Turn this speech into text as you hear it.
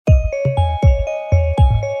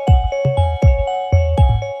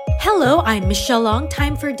Hello, I'm Michelle Long.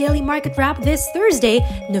 Time for Daily Market Wrap this Thursday,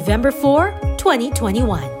 November 4,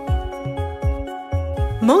 2021.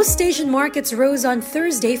 Most Asian markets rose on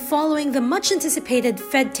Thursday following the much-anticipated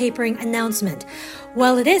Fed tapering announcement.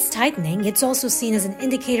 While it is tightening, it's also seen as an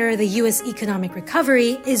indicator the U.S. economic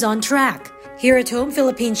recovery is on track. Here at home,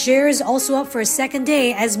 Philippine shares also up for a second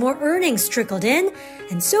day as more earnings trickled in,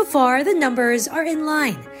 and so far the numbers are in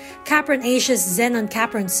line. Capron Asia's Zenon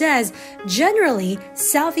Capron says, generally,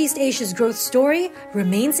 Southeast Asia's growth story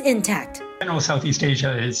remains intact. Southeast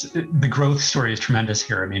Asia the growth story is tremendous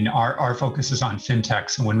here. I mean, our focus is on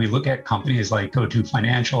fintechs. And when we look at companies like GoTo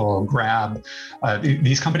Financial, Grab,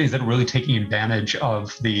 these companies that are really taking advantage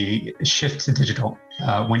of the shift to digital.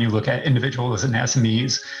 When you look at individuals and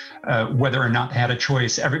SMEs, whether or not they had a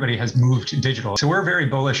choice, everybody has moved to digital. So we're very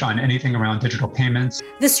bullish on anything around digital payments.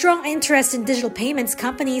 The strong interest in digital payments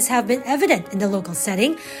companies have been evident in the local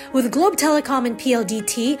setting, with Globe Telecom and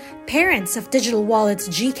PLDT, parents of digital wallets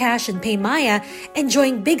GCash and PayMaya,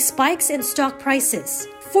 enjoying big spikes in stock prices.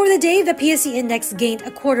 For the day, the PSE index gained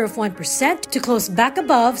 0.25% to close back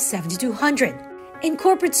above 7,200. In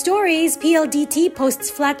corporate stories, PLDT posts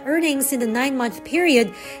flat earnings in the 9-month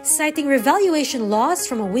period, citing revaluation loss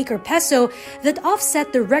from a weaker peso that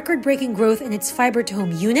offset the record-breaking growth in its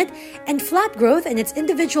fiber-to-home unit and flat growth in its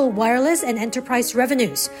individual wireless and enterprise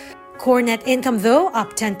revenues. Core net income, though,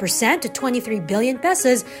 up 10% to 23 billion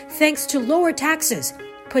pesos thanks to lower taxes,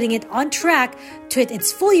 putting it on track to hit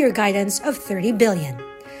its full-year guidance of 30 billion.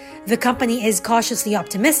 The company is cautiously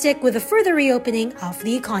optimistic with the further reopening of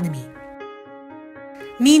the economy.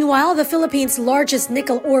 Meanwhile, the Philippines' largest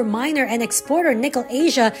nickel ore miner and exporter, Nickel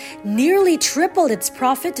Asia, nearly tripled its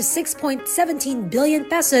profit to 6.17 billion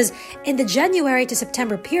pesos in the January to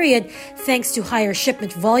September period thanks to higher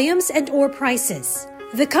shipment volumes and ore prices.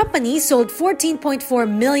 The company sold 14.4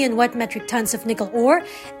 million wet metric tons of nickel ore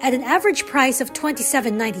at an average price of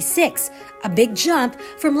 $27.96, a big jump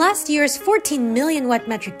from last year's 14 million wet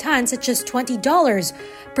metric tons at just $20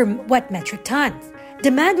 per wet metric ton.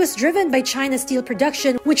 Demand was driven by China's steel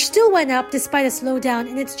production, which still went up despite a slowdown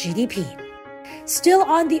in its GDP. Still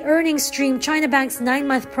on the earnings stream, China Bank's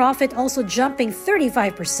 9-month profit also jumping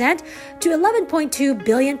 35% to 11.2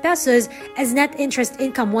 billion pesos as net interest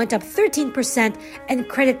income went up 13% and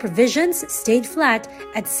credit provisions stayed flat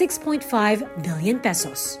at 6.5 billion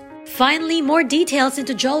pesos. Finally, more details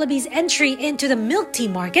into Jollibee's entry into the milk tea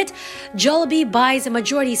market. Jollibee buys a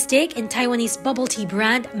majority stake in Taiwanese bubble tea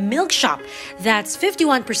brand Milkshop. That's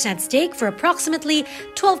 51% stake for approximately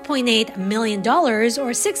 $12.8 million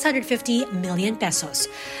or 650 million pesos.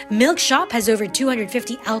 Milkshop has over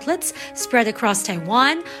 250 outlets spread across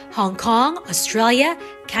Taiwan, Hong Kong, Australia,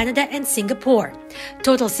 Canada, and Singapore.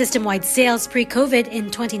 Total system-wide sales pre-COVID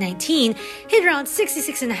in 2019 hit around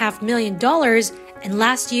 $66.5 million, and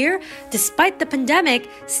last year, despite the pandemic,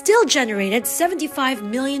 still generated $75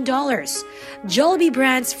 million. Jollibee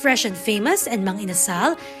brands Fresh and Famous and Mang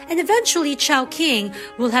Inasal and eventually Chowking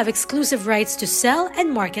will have exclusive rights to sell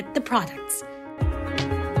and market the products.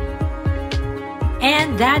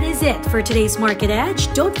 And that is it for today's Market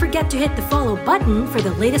Edge. Don't forget to hit the follow button for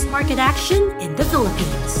the latest market action in the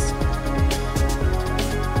Philippines.